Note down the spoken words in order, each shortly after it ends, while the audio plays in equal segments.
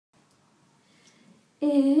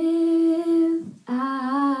If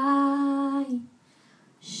I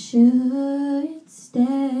should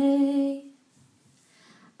stay,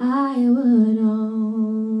 I would only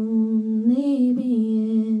be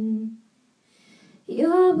in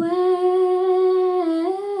your way.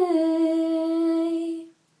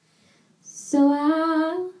 So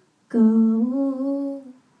I'll go,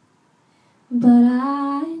 but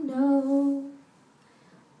I know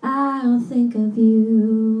I'll think of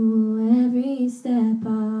you every step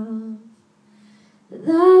of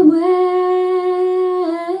the way.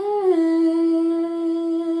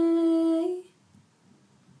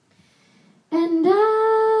 And I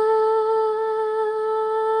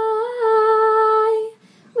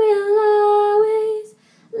will always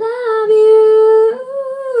love you.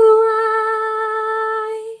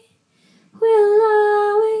 I will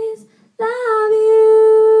always love you.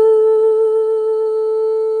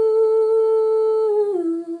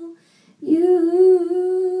 You,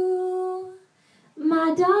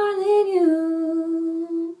 my darling, you.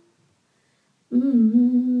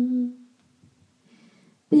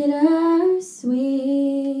 Bittersweet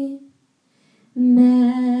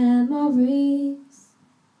memories,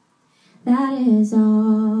 that is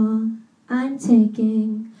all I'm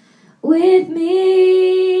taking with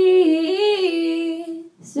me.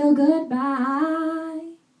 So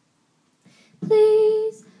goodbye.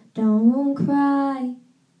 Please don't cry.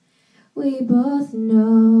 We both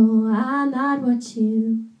know I'm not what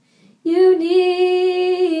you need.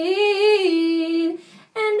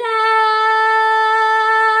 And I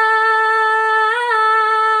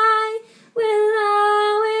will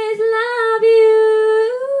always love you.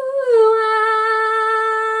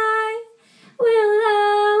 I will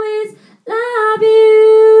always love you.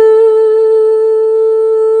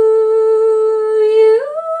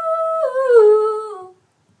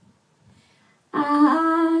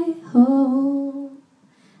 I hope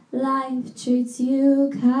life treats you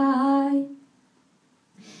kind,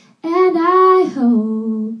 and I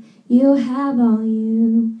hope you have all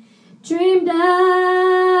you dreamed of,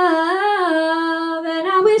 and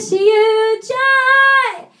I wish you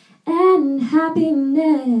joy and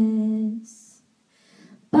happiness,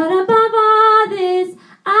 but above